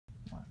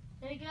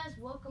Hey guys,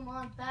 welcome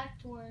on back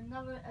to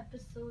another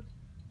episode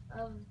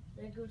of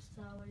Lego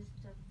Star Wars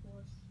The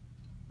Force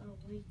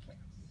Awakens.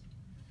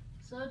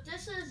 So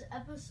this is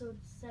episode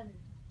 17,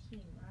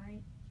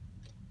 right?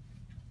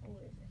 Or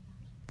is it?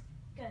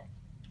 Good.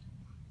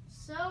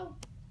 So,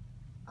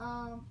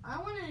 I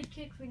wanted to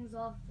kick things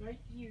off right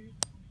here.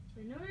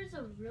 I know there's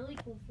a really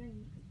cool thing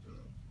you can do.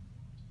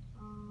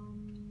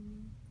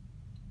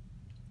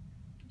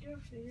 Your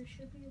figure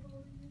should be able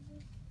to use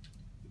this.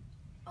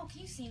 Oh, can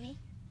you see me?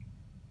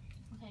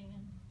 Okay,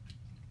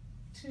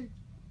 good.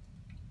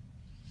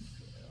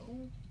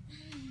 So,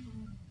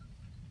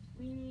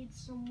 we need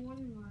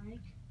someone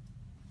like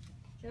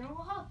General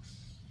Hux.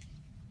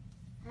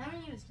 I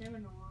haven't used him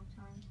in a long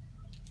time.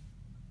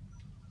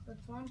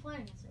 That's why I'm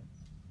playing as him.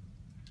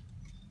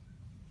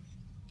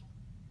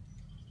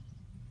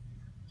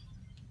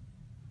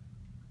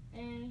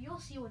 And you'll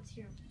see what's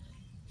here.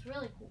 It's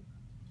really cool.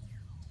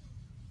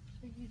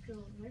 So you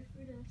go right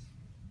through this.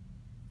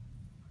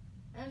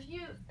 And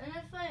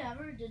if I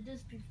ever did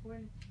this before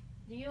in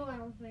video, I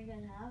don't think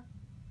I have.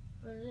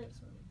 But it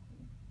is really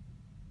cool.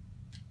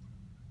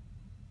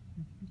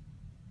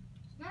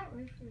 It's not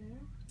right for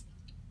there.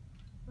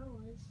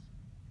 Oh, it is.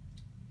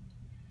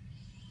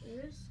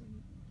 There is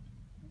some.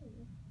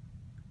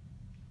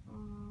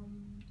 Oh.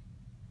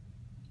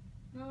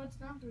 No, it's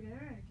not through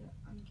there.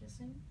 I'm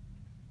guessing.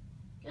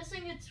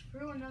 Guessing it's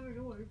through another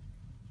door.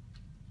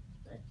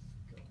 Let's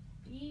go.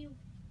 Be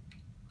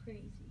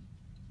crazy.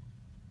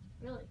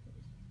 Really crazy.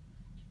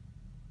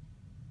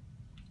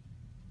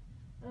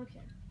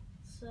 Okay,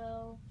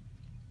 so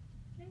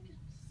I think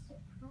it's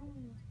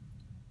probably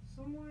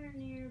somewhere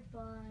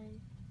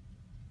nearby.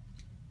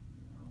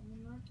 No,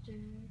 not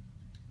there.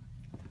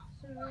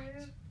 So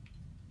there.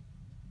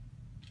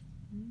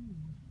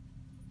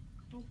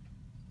 Nope.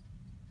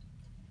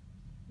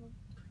 Nope.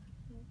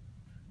 Nope.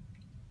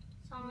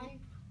 Sign.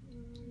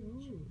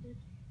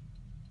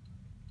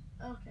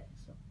 Okay,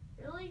 so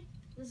really,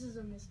 this is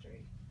a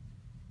mystery.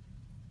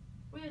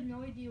 We have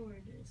no idea where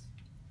it is.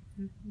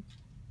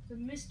 The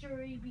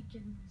mystery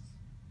begins.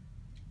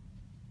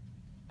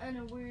 In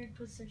a weird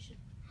position.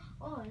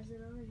 Oh, is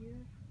it over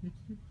here?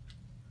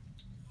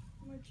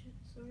 How much?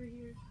 It's over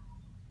here.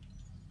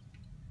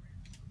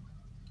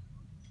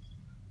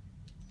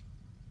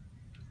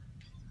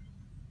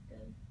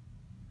 Good.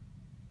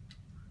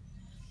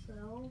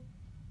 So,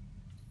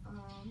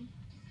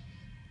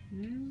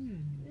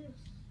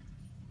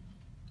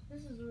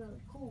 this is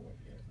really cool what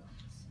you're about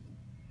to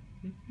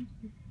see.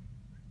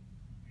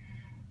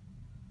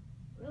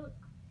 Really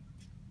cool.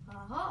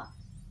 Aha!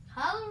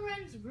 Kylo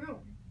Ren's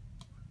room.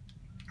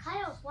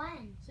 Kylo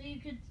Ren. So you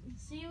could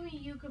see where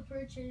you could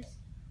purchase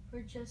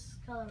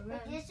Kylo Ren.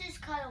 But this is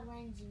Kylo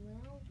Ren's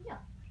room. Yeah.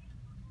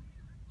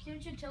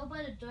 Can't you tell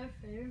by the Darth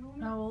Vader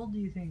helmet? How old do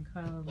you think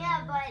Kylo Ren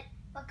Yeah, is?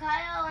 but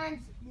Kylo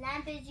Ren's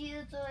lamp is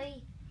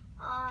usually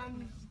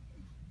on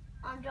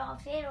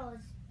Darth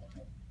Vader's.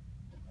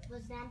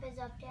 His lamp is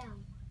up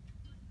down.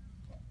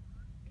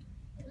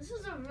 This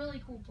is a really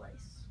cool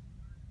place.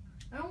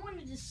 I don't want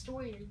to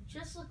destroy it. It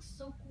just looks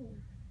so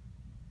cool.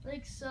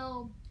 Like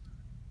so,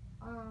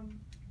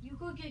 you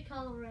could get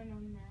Kylo Ren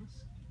on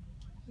mask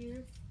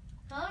here.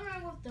 Kylo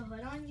Ren with the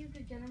hood on, you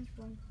could get him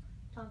from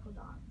Taco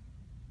Don.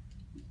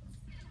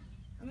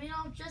 I mean,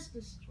 I'll just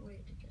destroy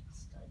it to get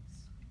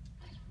studs.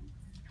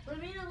 But I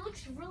mean, it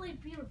looks really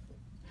beautiful.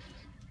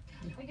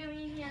 Like, I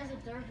mean, he has a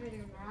Darth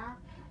Vader map.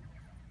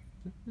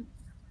 I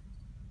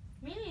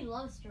mean, he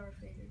loves Darth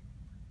Vader.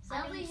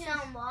 Sadly, So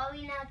why are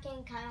we not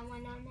getting Kylo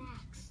Ren on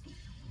Max?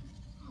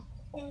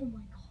 Oh my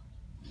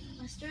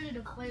god. I started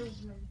a fight with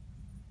him.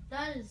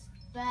 That is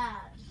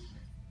bad.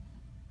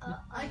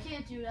 I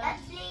can't do that.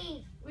 Let's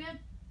leave. We have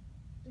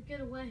to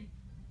get away.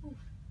 Oof.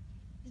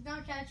 He's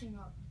not catching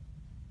up.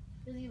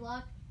 Because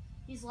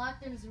he's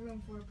locked in his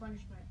room for a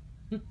punishment.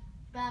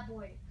 Bad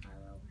boy,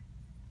 Kylo.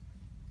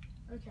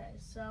 Okay,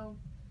 so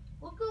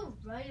we'll go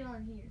right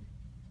on here.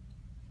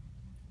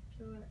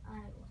 To where I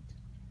want.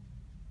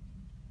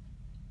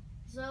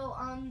 So,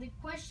 the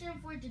question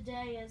for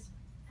today is,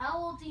 how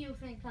old do you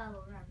think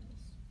Kylo Ren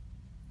is?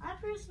 I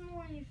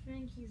personally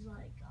think he's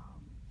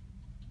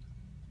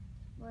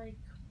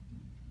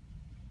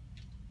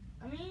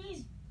I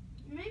mean,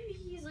 maybe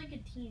he's like a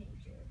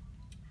teenager.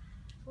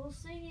 We'll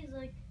say he's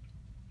like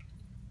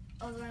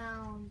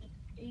around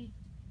 18?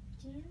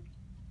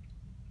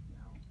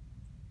 No.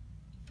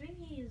 I think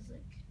he is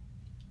like,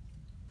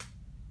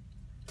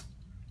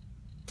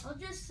 I'll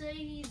just say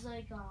he's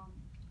like,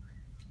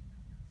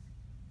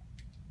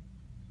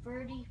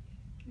 30.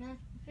 No, I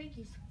think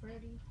he's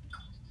 30.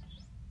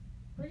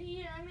 But I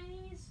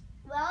mean, he's...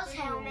 Wells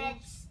pretty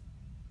helmets.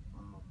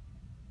 old.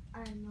 I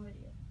have no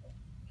idea.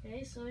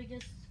 Okay, so I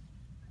guess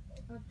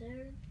not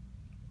there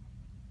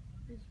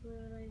is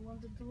where I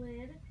wanted to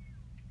head.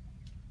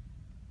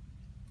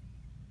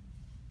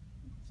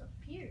 It's up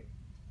here.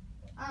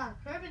 Ah,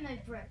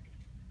 carbonite brick.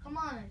 Come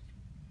on.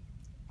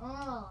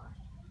 Oh,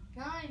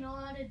 now I know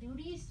how to do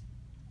these.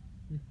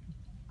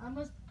 I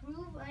must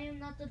prove I am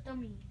not a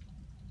dummy.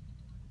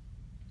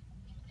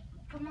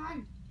 Come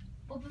on,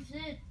 Boba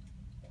Fett.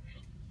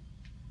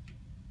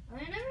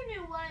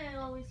 I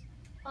always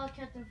thought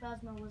Captain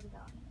Phasma was a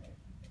bounty hunter.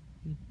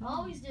 I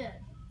always did.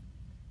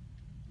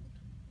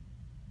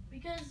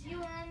 Because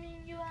you have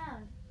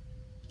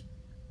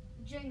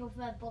Jango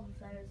Fett, Boba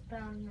Fett as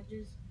bounty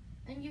hunters,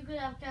 and you could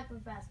have Captain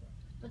Phasma.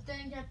 But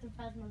then Captain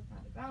Phasma's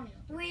not a bounty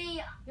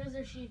hunter.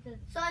 Because she could.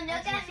 So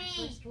look at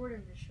me. First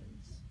order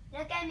missions.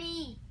 Look at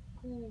me.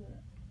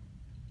 Cool.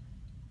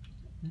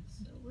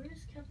 So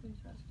where's Captain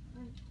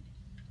Phasma?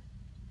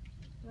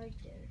 Right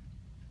there.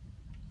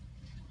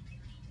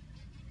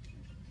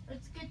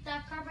 Let's get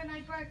that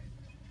carbonite brick.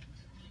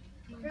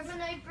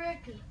 Carbonite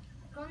brick.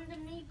 Come to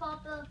me,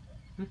 Papa.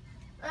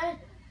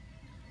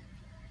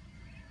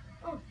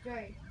 Oh,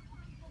 great.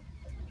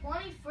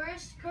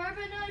 21st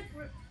carbonite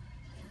brick.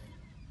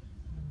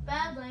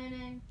 Bad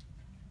landing.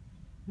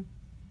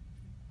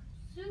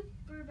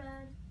 Super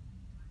bad.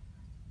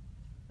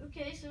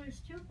 Okay, so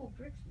there's 2 cool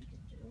bricks we can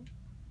do.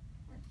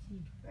 That's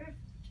perfect.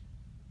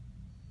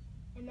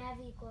 And have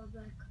equal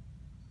brick.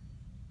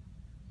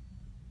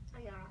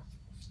 I got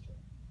supposed to.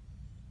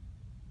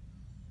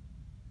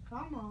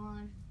 Come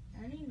on.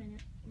 Any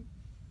minute.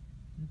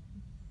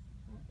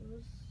 It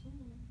was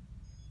someone.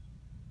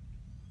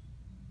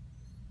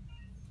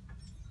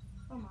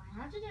 Come on,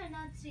 how did I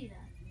not see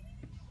that?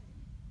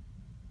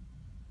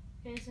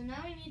 Okay, so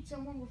now we need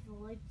someone with a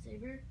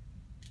lightsaber.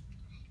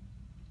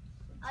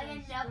 I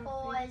end up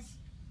was.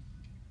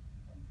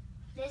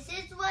 This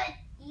is what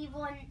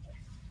even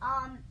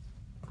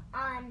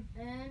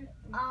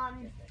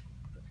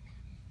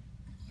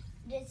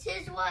this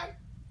is what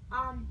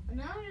now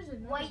there's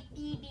another white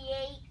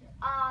BB-8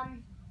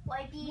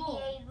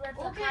 with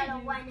a Okay, Kylo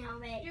dude. Ren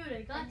helmet Dude,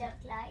 I got would that.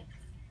 look like.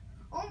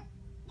 Oh,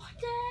 what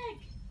the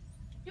heck?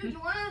 Dude, you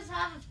want us to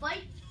have a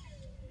fight?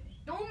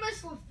 Don't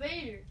mess with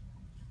Vader.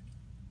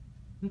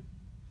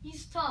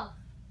 He's tough.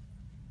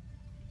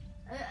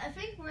 I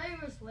think Rey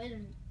was right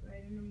in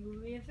the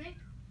movie.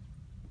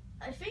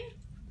 I think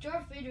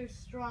Darth Vader's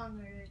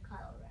stronger than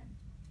Kylo Ren.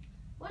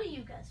 What do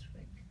you guys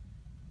think?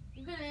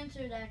 You can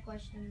answer that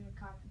question in the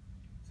comment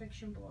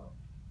section below.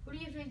 Who do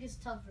you think is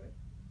tougher,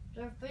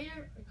 Darth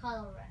Vader or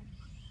Kylo Ren?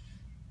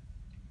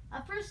 I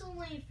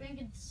personally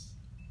think it's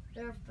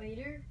Darth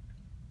Vader,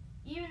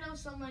 even though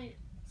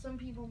some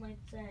people might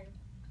say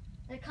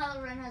that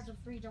Kylo Ren has a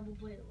free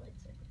double-bladed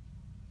lightsaber.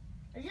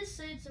 I just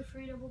say it's a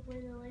free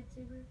double-bladed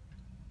lightsaber.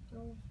 I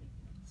don't think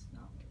that's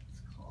not what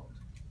it's called.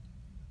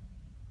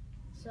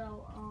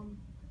 So,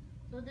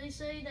 so they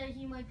say that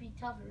he might be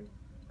tougher.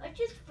 I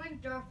just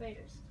think Darth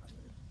Vader's tougher.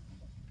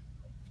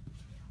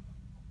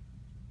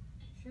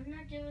 Shouldn't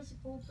that give us a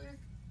gold brick?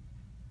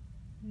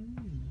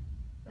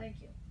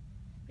 Thank you.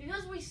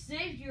 Because we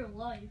saved your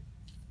life,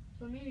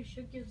 so maybe it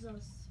should give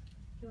us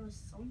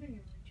something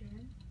in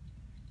return.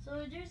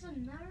 So there's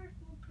another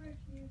gold brick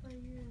here by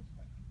here.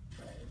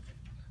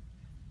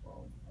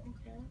 Whoa,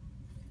 okay.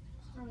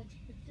 It's not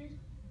expected.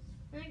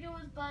 I think it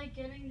was by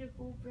getting the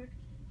gold brick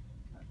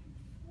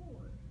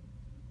before.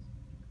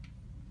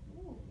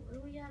 Ooh, what do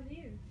we have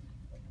here?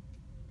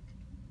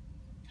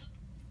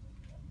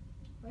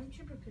 Flame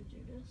Trooper could do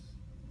this.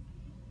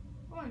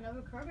 Oh,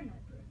 another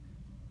carbonite brick.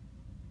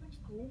 That's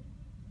cool.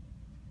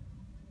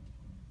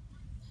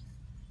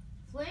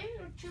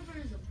 Flame Trooper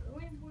is a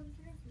really important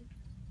character.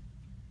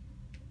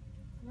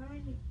 Now I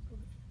need to go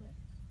to flip.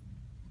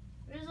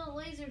 There's a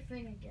laser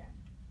thing again.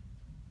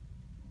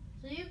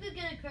 So you could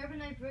get a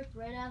carbonite brick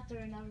right after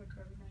another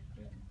carbonite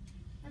brick.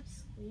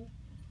 That's cool.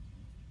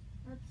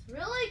 That's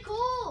really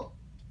cool!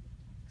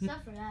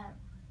 Except for that.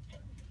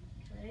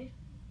 Okay.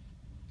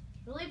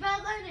 Really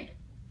bad landing.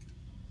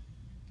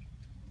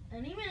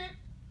 Any minute.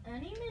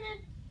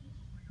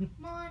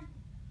 Come on.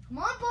 Come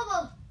on,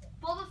 Boba!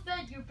 Boba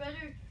Fett, you're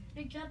better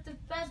than Captain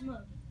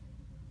Phasma.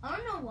 I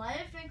don't know why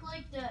I think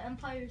like the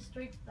Empire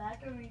Strikes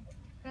Back, kind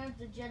of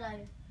the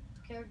Jedi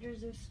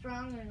characters are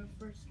stronger in the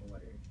First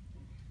Order.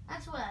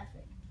 That's what I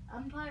think.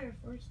 Empire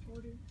First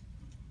Order.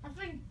 I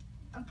think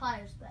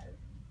Empire's better.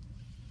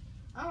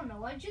 I don't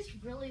know, I just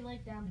really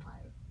like the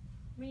Empire.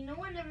 I mean, no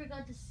one ever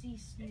got to see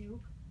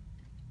Snoop.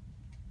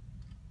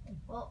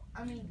 Well,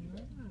 I mean,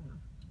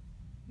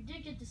 we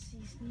did get to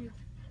see Snoop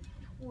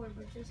before,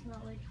 but just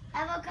not like... I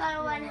have a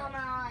Kylo Ren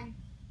helmet on.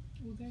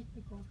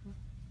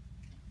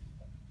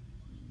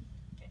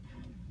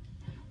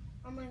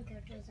 Oh my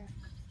god,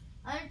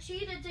 I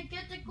cheated to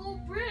get the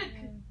gold brick!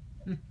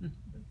 I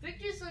think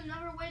there's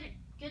another way to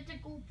get the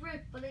gold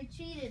brick, but I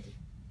cheated.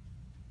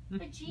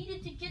 I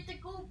cheated to get the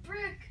gold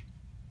brick!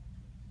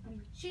 I'm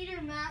a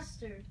cheater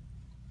master.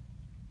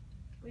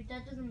 Wait,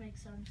 that doesn't make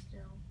sense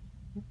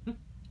still.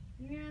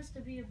 There has to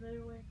be a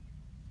better way.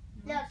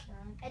 Look,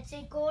 it's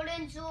a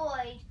golden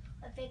droid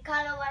with a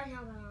Kylo Ren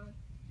helmet on.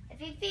 If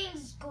he thinks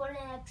it's golden,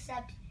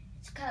 except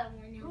it's Kylo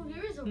Ren Oh, helmet.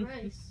 here is a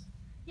race.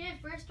 Yeah,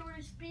 First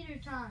Order speeder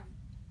time.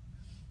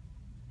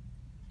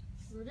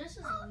 So this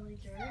is really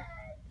good.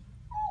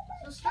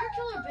 So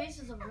Starkiller Base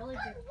is a really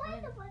good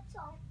planet.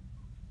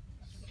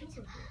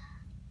 Super good.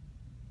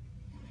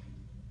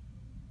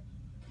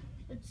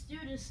 Let's do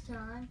this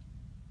time.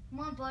 Come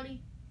on,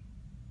 buddy.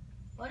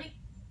 Buddy.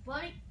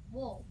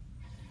 Whoa.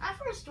 Our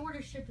First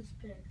Order ship is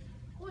big.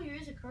 Oh,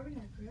 here's a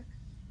carbonite brick.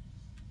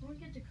 I'm gonna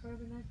get the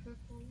carbonite brick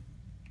over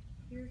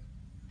here.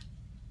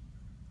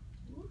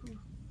 Ooh.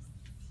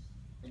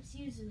 Let's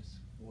use this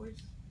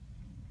force.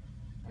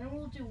 And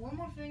we'll do one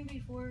more thing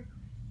before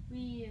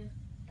we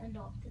end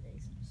off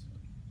today's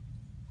episode.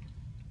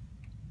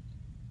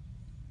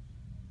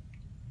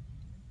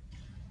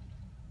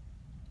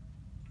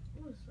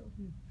 Ooh, so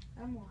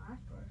Admiral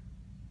Akbar.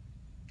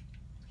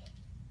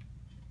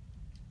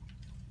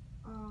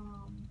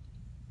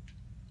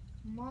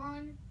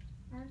 Mon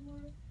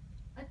Admiral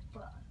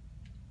Akbar.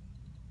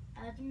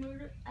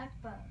 Admiral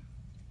Akbar.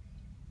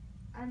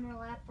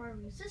 Admiral Akbar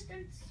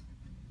Resistance.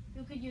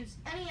 You could use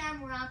any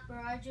Admiral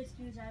Akbar. I just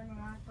use Admiral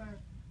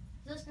Akbar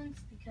Resistance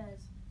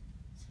because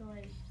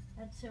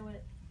that's who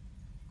it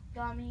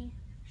got me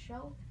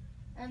show.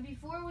 And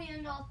before we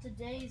end off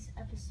today's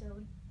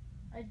episode,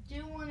 I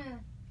do want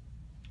to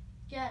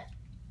get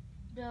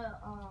the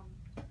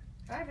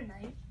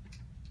carbonite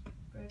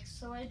bricks.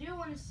 So I do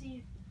want to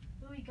see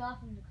who we got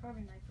from the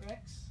carbonite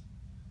bricks.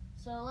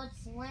 So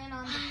let's land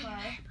on the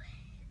car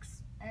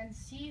and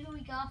see who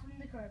we got from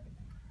the carbonite.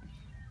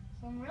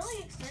 So I'm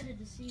really excited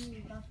to see who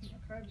we got from the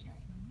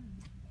carbonite.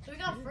 So we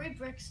got 3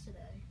 bricks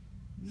today.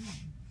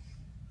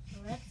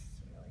 So that's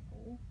really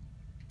cool.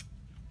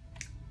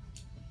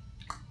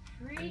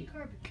 3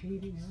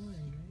 carbonite.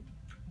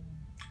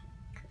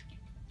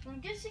 So I'm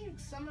guessing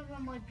some of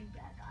them might be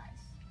bad guys.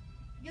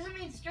 Because I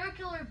mean, Star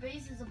Killer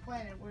Base is a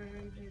planet where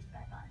there's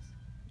bad guys.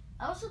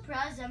 I was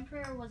surprised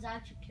Emperor was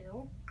actually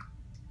killed.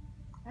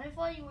 I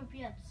thought you would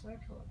be at the Star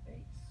Killer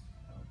Base.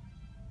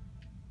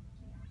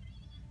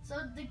 So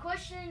the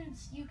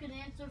questions you can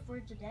answer for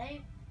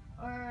today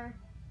are: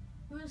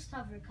 who's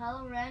tougher,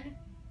 Kylo Ren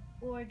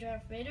or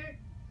Darth Vader,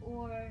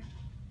 or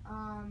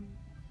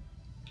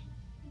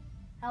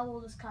how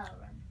old is Kylo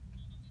Ren?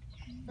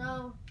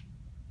 So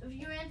if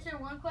you answer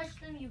one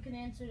question, you can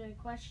answer the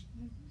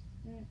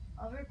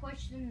other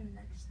question the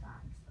next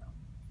time. So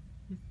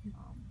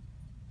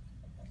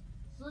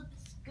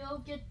let's go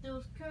get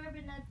those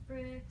carbonite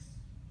bricks.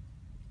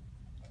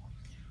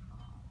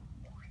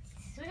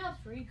 So we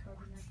got 3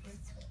 carbonite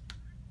bricks.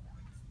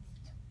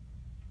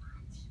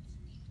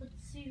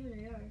 Let's see who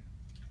they are.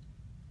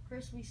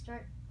 First we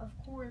start from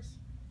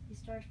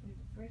the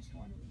first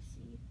one we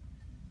see.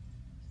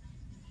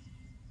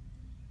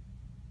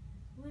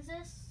 Who is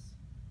this?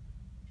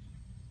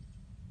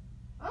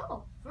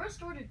 Oh,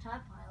 First Order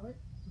TIE Pilot.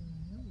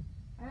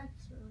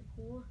 That's really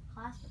cool.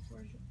 Classic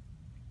version,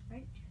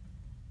 right?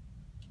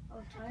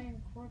 Oh, TIE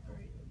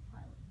Incorporated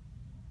Pilot.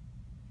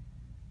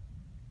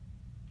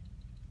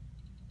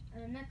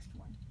 And the next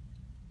one,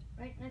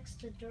 right next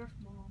to Darth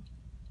Maul.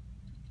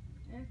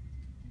 There.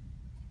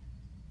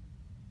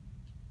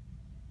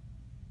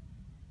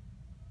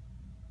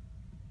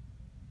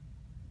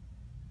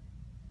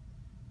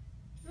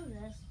 Who's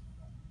this?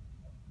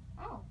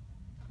 Oh,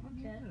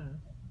 okay. Yeah.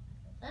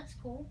 That's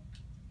cool.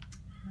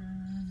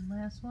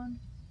 Last one.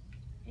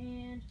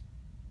 And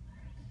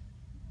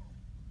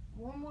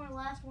one more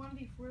last one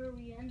before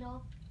we end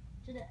off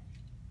today.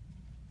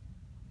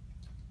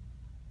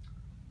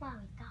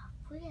 Wow, we got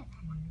 3 of them.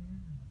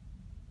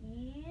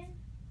 And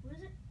what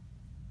is it?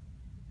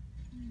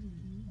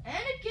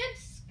 Anakin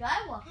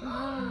Skywalker.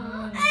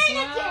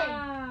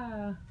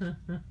 Anakin!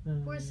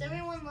 Of course,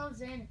 everyone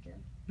loves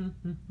Anakin.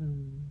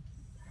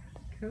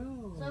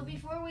 Cool. So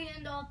before we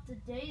end off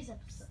today's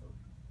episode,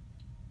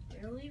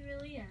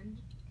 really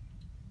end,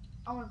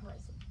 I want to play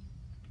some.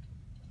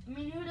 I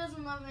mean, who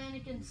doesn't love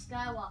Anakin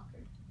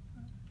Skywalker?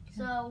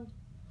 So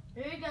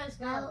there you guys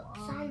go.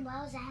 Son,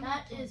 where's Anakin?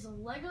 That is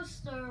Lego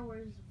Star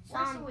Wars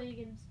Force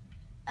Awakens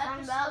Son,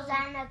 where's episode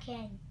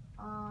Anakin?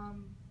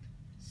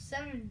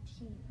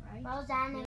 17, right? Where's Anakin?